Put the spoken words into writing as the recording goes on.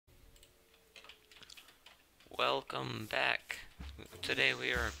Welcome back. Today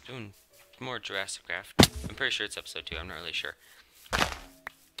we are doing more Jurassicraft. I'm pretty sure it's episode 2, I'm not really sure.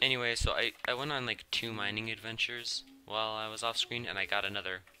 Anyway, so I went on like 2 mining adventures while I was off screen, and I got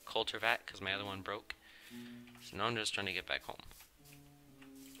another coulter vat because my other one broke. So now I'm just trying to get back home.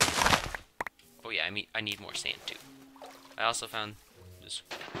 Oh yeah, I need more sand too. I also found this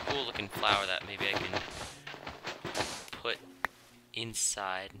cool looking flower that maybe I can put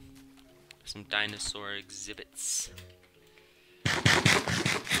inside some dinosaur exhibits.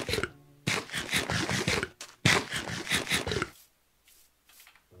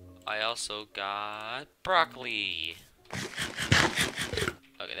 I also got broccoli.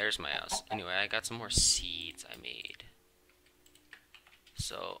 Okay, there's my house. Anyway, I got some more seeds I made.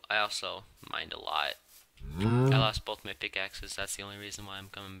 So, I also mined a lot. I lost both my pickaxes, that's the only reason why I'm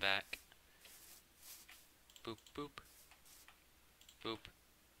coming back. Boop, boop. Boop.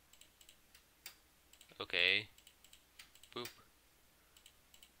 Okay. Boop.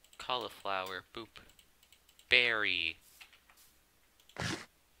 Cauliflower, boop. Berry.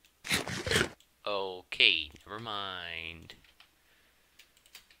 Okay, never mind.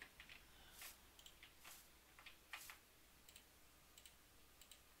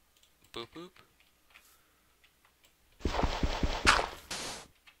 Boop, boop.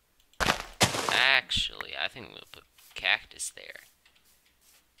 Actually, I think we'll put cactus there.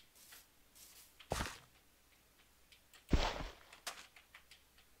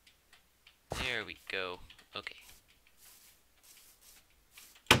 There we go. Okay.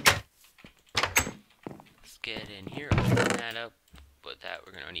 Let's get in here, open that up. With that,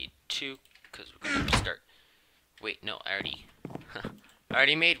 we're gonna need 2, because we're gonna start. Wait, no, I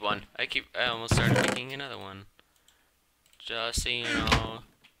already made one. I almost started making another one. Just so you know,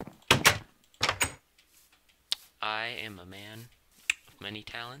 I am a man of many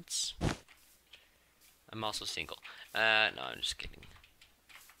talents. I'm also single. No, I'm just kidding.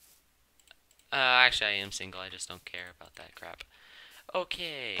 Actually, I am single. I just don't care about that crap.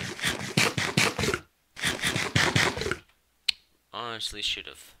 Okay. Honestly, should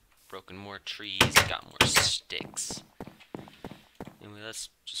have broken more trees, got more sticks. Anyway, let's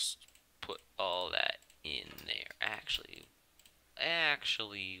just put all that in there. Actually,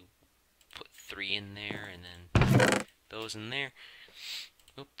 put 3 in there, and then those in there.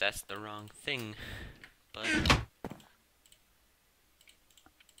 Oop, that's the wrong thing. But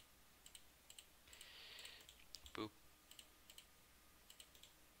boop,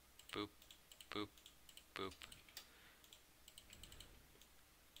 boop, boop, boop.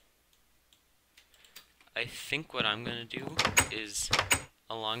 I think what I'm gonna do is,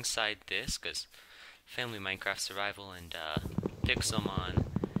 alongside this, because Family Minecraft Survival and Pixelmon,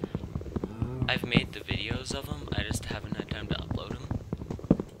 I've made the videos of them, I just haven't had time to upload them.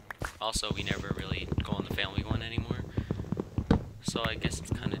 Also, we never really go on the family one anymore, so I guess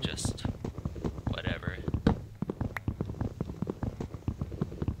it's kind of just whatever.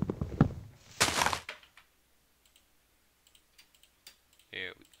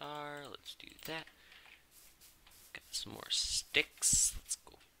 Here we are, let's do that. Got some more sticks, let's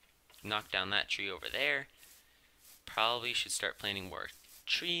go knock down that tree over there. Probably should start planting more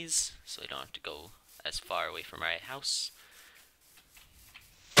trees, so I don't have to go as far away from my house.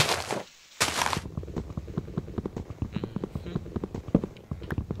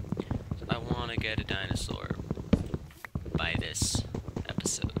 I want to get a dinosaur by this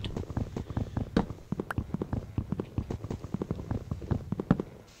episode.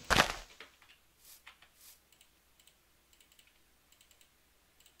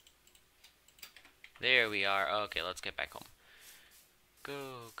 There we are. Okay, let's get back home.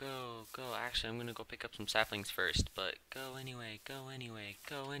 Go, go, go. Actually, I'm gonna go pick up some saplings first, but go anyway, go anyway,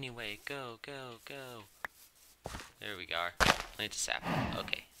 go anyway, go, go, go. There we are. Plant a sapling.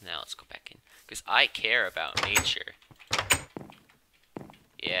 Okay, now let's go back in. Because I care about nature.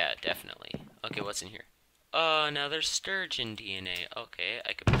 Yeah, definitely. Okay, what's in here? Oh, now there's sturgeon DNA. Okay,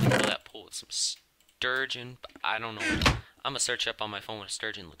 I could fill that pool with some sturgeon, but I don't know. I'm gonna search up on my phone what a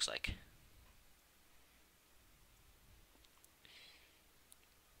sturgeon looks like.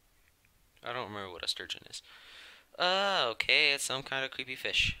 I don't remember what a sturgeon is. Okay, it's some kind of creepy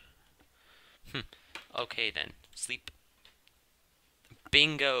fish. Okay then, sleep.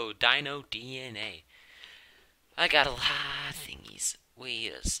 Bingo, dino DNA. I got a lot of thingies.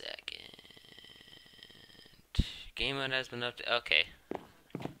 Wait a second. Game mode has been updated. Okay.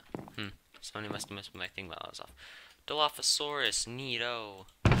 Somebody must have messed with my thing while I was off. Dilophosaurus, neato.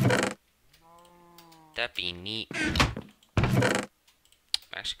 That'd be neat. I'm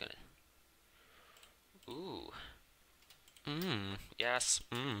actually gonna. Ooh. Yes,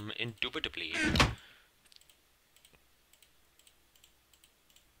 indubitably.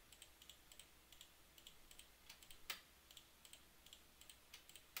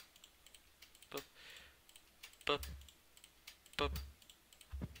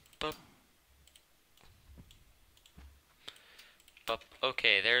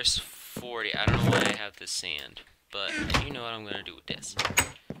 Okay, there's 40. I don't know why I have this sand, but you know what I'm gonna do with this.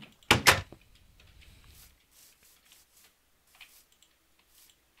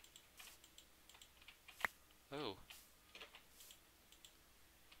 Oh.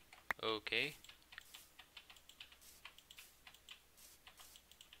 Okay.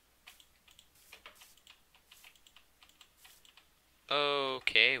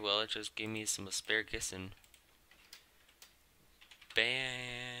 Okay, well, it just gave me some asparagus and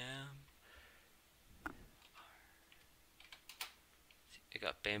bam. I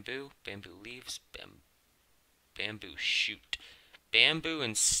got bamboo, bamboo leaves, bamboo shoot. Bamboo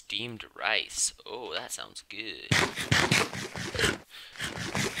and steamed rice. Oh, that sounds good.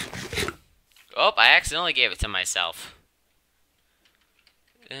 Oh, I accidentally gave it to myself.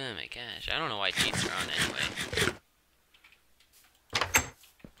 Oh my gosh, I don't know why cheats are on anyway.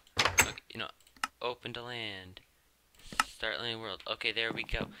 Okay, you know, open to land. Start landing world. Okay, there we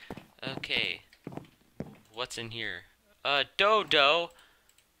go. Okay. What's in here? Dodo!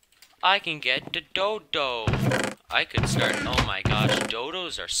 I can get the dodo! I could start. Oh my gosh,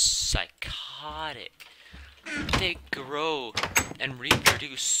 dodos are psychotic. They grow and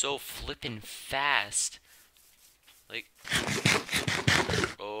reproduce so flippin' fast. Like,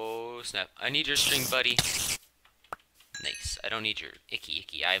 oh snap. I need your string, buddy. Nice. I don't need your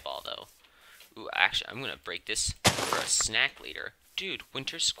icky eyeball, though. Ooh, actually, I'm gonna break this for a snack later. Dude,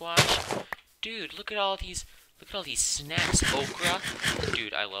 winter squash? Dude, look at all these snacks. Okra?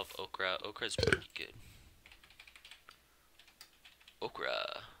 Dude, I love okra. Okra's pretty good.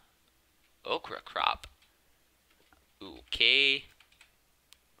 Okra crop. Okay.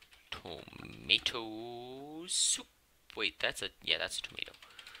 Tomato soup. Wait, that's a tomato.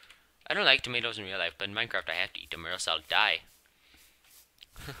 I don't like tomatoes in real life, but in Minecraft I have to eat them or else I'll die.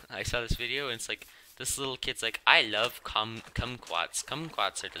 I saw this video and it's like, this little kid's like, I love kumquats.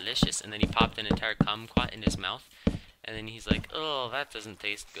 Kumquats are delicious. And then he popped an entire kumquat in his mouth. And then he's like, oh, that doesn't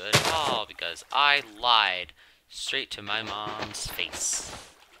taste good. All because I lied straight to my mom's face.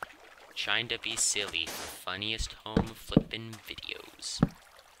 Trying to be silly for funniest home flippin' videos.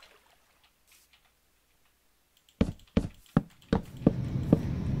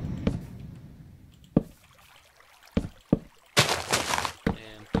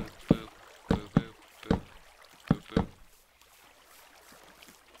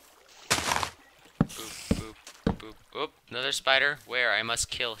 Oop, another spider. Where? I must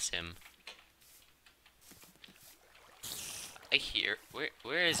kill him. I hear.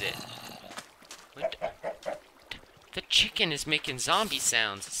 Where is it? What? The chicken is making zombie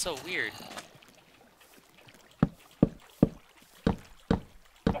sounds. It's so weird.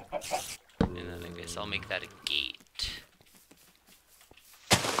 And then I guess I'll make that a gate.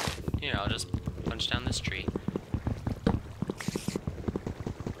 Here, I'll just punch down this tree.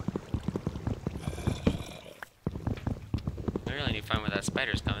 I really need to find where that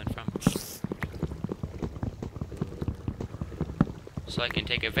spider's coming from. So I can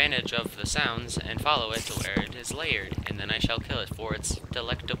take advantage of the sounds and follow it to where it is layered, and then I shall kill it for its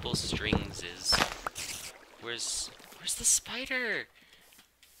delectable strings. Where's the spider?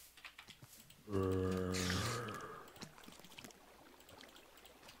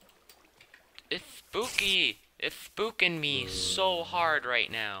 It's spooky! It's spooking me so hard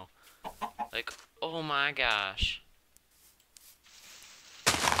right now. Like, oh my gosh.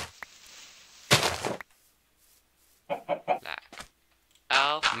 Like,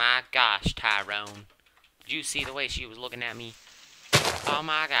 oh my gosh, Tyrone. Did you see the way she was looking at me? Oh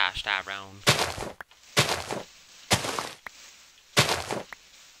my gosh, Tyrone.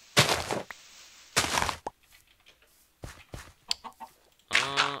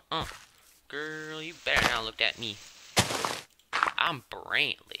 Girl, you better not look at me. I'm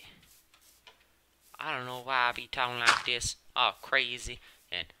Brantley. I don't know why I be talking like this. All crazy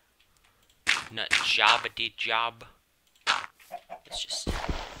and nut jobba job. It's just so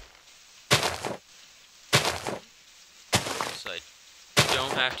I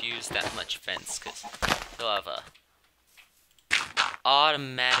don't have to use that much fence because they'll have a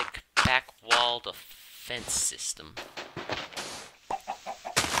automatic back wall defense system.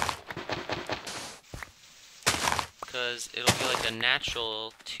 Because it'll be like a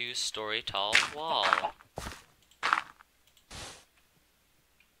natural 2-story tall wall.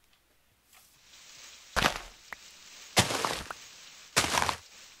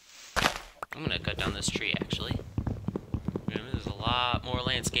 I'm gonna cut down this tree actually. There's a lot more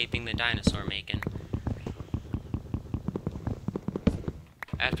landscaping than dinosaur making.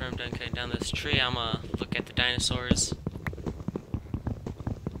 After I'm done cutting down this tree, I'm gonna look at the dinosaurs.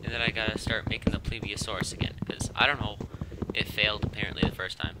 And then I gotta start making the plesiosaurus again, because I don't know It failed apparently the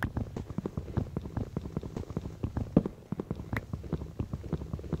first time.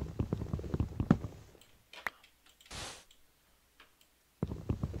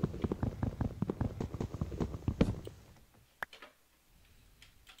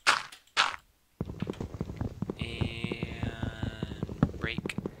 And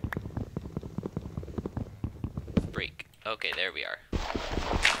break. Break. Okay, there we are.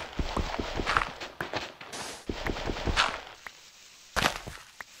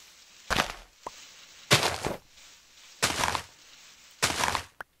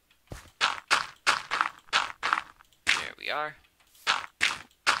 There we are.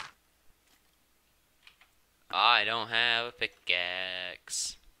 I don't have a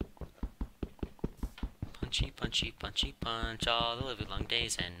pickaxe. Punchy, punchy, punchy, punch all the live long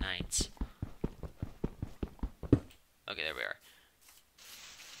days and nights. Okay, there we are.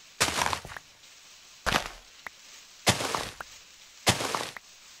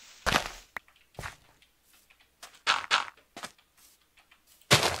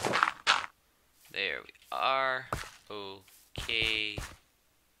 There we are. Okay.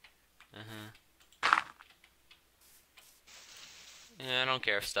 Yeah, I don't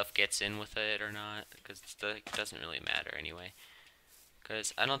care if stuff gets in with it or not, because it doesn't really matter anyway.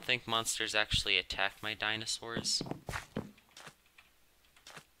 Because I don't think monsters actually attack my dinosaurs.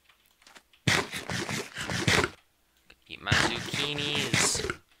 Eat my zucchinis.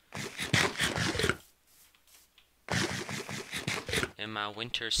 And my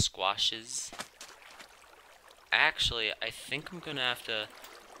winter squashes. Actually, I think I'm gonna have to...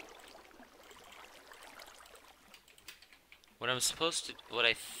 What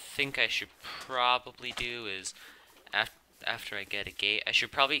I think I should probably do is, after I get a gate, I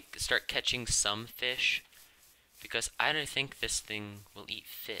should probably start catching some fish, because I don't think this thing will eat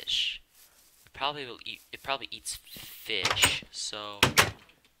fish. It probably eats fish, so,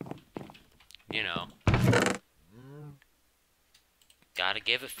 you know, gotta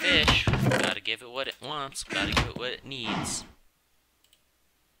give it fish, gotta give it what it wants, gotta give it what it needs.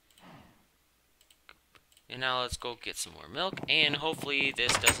 And now let's go get some more milk, and hopefully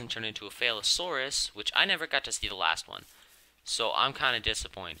this doesn't turn into a Phalosaurus, which I never got to see the last one. So I'm kind of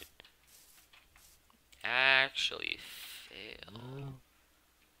disappointed. Actually, fail.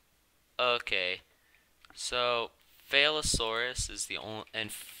 Okay, so Phalosaurus is the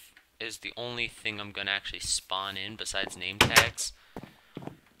only thing I'm gonna actually spawn in besides name tags,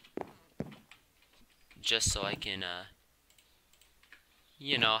 just so I can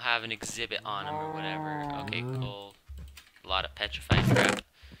you know, have an exhibit on them or whatever. Okay, cool. A lot of petrified crap.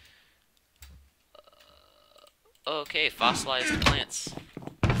 Okay, fossilized plants.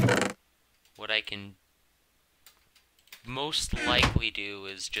 What I can most likely do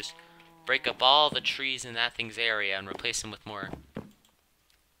is just break up all the trees in that thing's area and replace them with more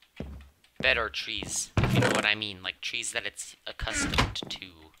better trees, if you know what I mean, like trees that it's accustomed to.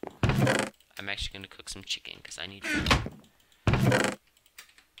 I'm actually going to cook some chicken because I need food.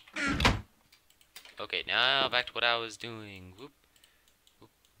 Okay, now back to what I was doing. Whoop,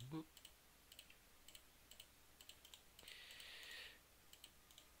 whoop, whoop.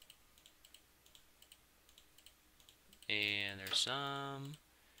 And there's some.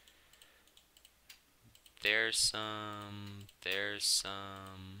 There's some. There's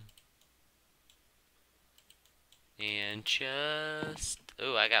some. And just...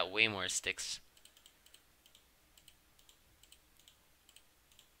 Oh, I got way more sticks.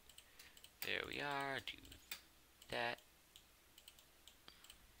 There we are. Do that.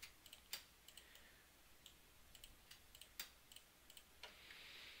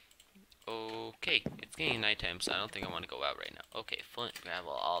 Okay, it's getting nighttime, so I don't think I want to go out right now. Okay, flint,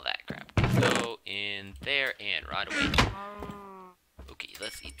 gravel, all that crap. Go in there and right away. Okay,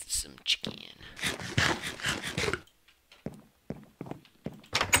 let's eat some chicken.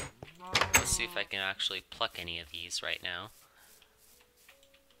 Let's see if I can actually pluck any of these right now.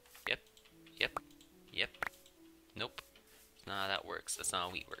 Yep, yep, yep. Nope. That's not how that works. That's not how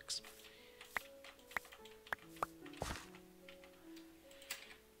wheat works.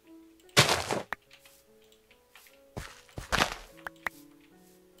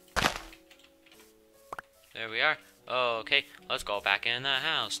 There we are. Okay, let's go back in the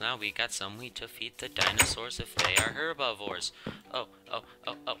house. Now we got some wheat to feed the dinosaurs if they are herbivores. Oh, oh,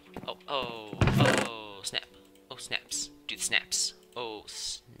 oh, oh, oh, oh, oh, snap. Oh, snaps. Do the snaps. Oh,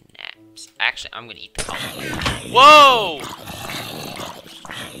 snaps. Actually, I'm gonna eat the color. Whoa!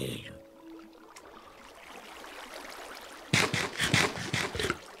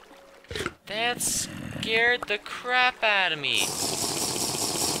 That scared the crap out of me.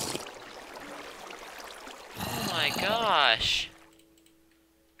 Oh my gosh.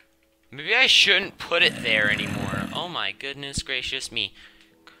 Maybe I shouldn't put it there anymore. Oh my goodness gracious me.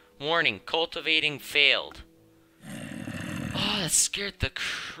 Warning, cultivating failed. Oh, that scared the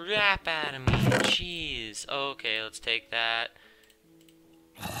crap out of me. Jeez. Okay, let's take that.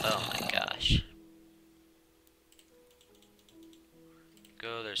 Oh my gosh.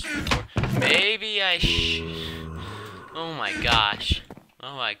 Go, there's 4. Maybe I should. Oh my gosh.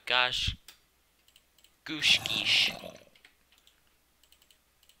 Oh my gosh. Goosh geesh.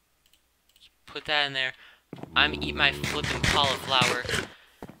 Put that in there. I'm eating my flippin' cauliflower.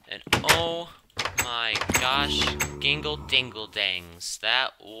 And oh my gosh. Gingle dingle dangs.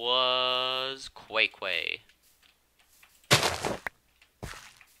 That was quay quay.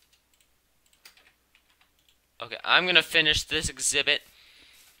 Okay, I'm gonna finish this exhibit.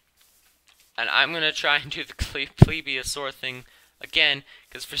 And I'm gonna try and do the plesiosaur thing again,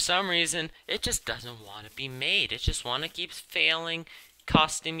 because for some reason it just doesn't want to be made. It just want to keep failing,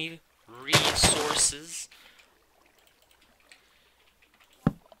 costing me resources,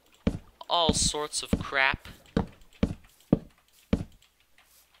 all sorts of crap.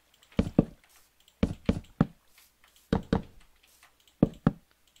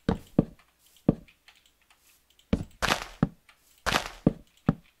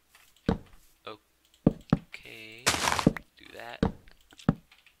 Okay, do that.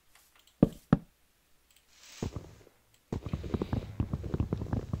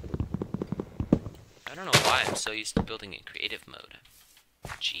 I don't know why I'm so used to building in creative mode.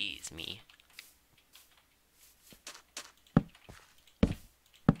 Jeez, me.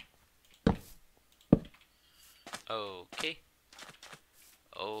 Okay.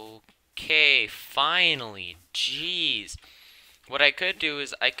 Okay, finally. Jeez. What I could do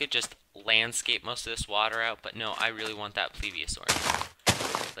is I could just landscape most of this water out, but no, I really want that plesiosaur.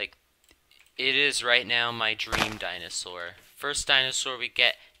 Like, it is right now my dream dinosaur. First dinosaur we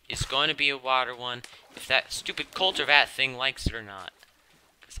get is going to be a water one, if that stupid cultivat thing likes it or not.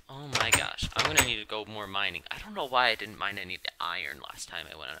 Because, oh my gosh, I'm going to need to go more mining. I don't know why I didn't mine any of the iron last time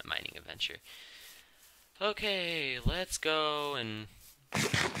I went on a mining adventure. Okay, let's go and...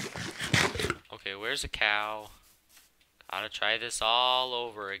 Okay, where's a cow? Gotta try this all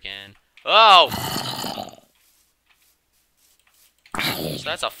over again. Oh! So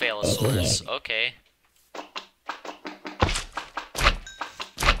that's a Phalosaurus. Okay.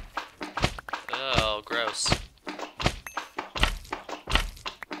 Oh, gross.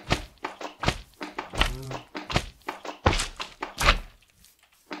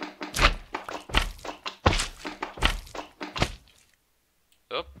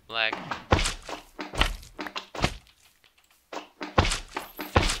 Oop, lag.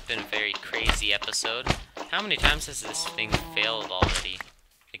 This has been a very crazy episode. How many times has this thing failed already?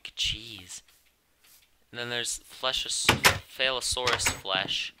 Like, jeez. And then there's Phalosaurus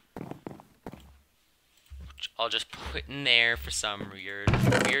flesh, which I'll just put in there for some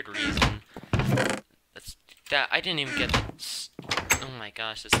weird reason. I didn't even get the... Oh my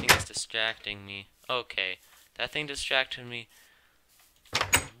gosh, this thing is distracting me. Okay, that thing distracted me.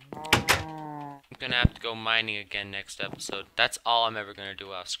 I'm gonna have to go mining again next episode. That's all I'm ever gonna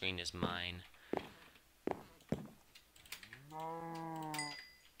do off screen is mine.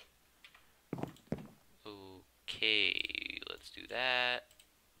 Okay, let's do that.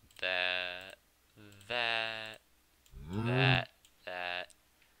 That.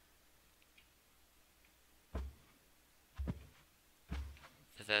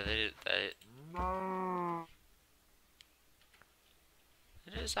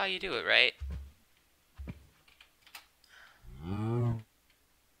 That is how you do it, right?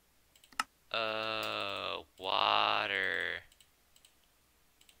 Water.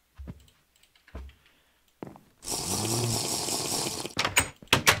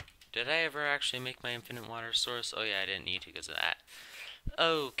 Did I ever actually make my infinite water source? Oh yeah, I didn't need to because of that.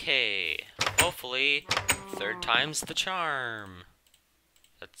 Okay. Hopefully, 3rd time's the charm.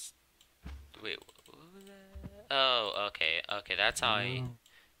 That's... Wait, what was that? Oh, okay. Okay, that's how I...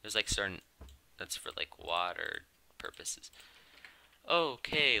 There's like certain... That's for like water purposes.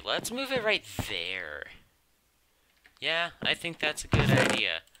 Okay, let's move it right there. Yeah, I think that's a good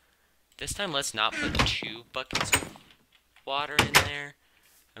idea. This time, let's not put 2 buckets of water in there.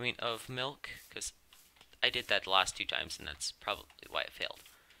 I mean, of milk, because I did that the last 2 times, and that's probably why it failed.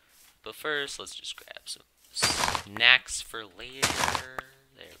 But first, let's just grab some snacks for later.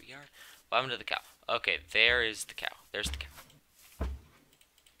 There we are. Bottom to the cow. Okay, there is the cow. There's the cow.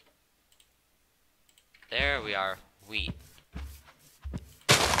 There we are. Wheat.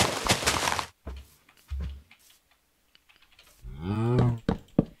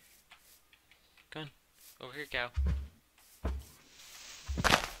 Come on. Over here, cow.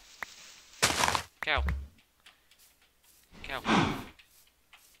 Cow. Cow.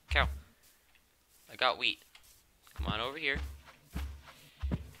 Cow. I got wheat. Come on over here.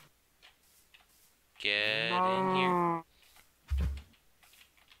 Get in here.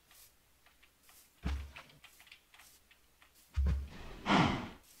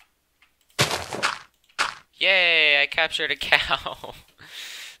 Yay! I captured a cow.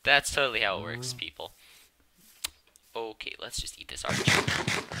 That's totally how it works, people. Okay, let's just eat this arch.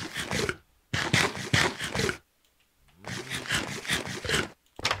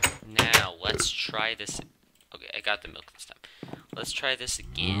 Now, let's try this. Okay, I got the milk this time. Let's try this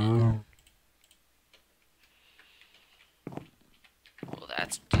again. Well,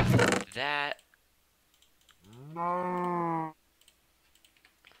 that's that.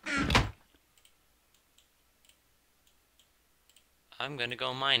 I'm gonna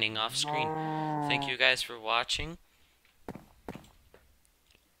go mining off screen. Thank you guys for watching.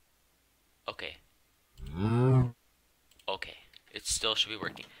 Okay. Okay. It still should be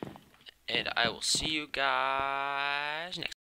working. And I will see you guys next time.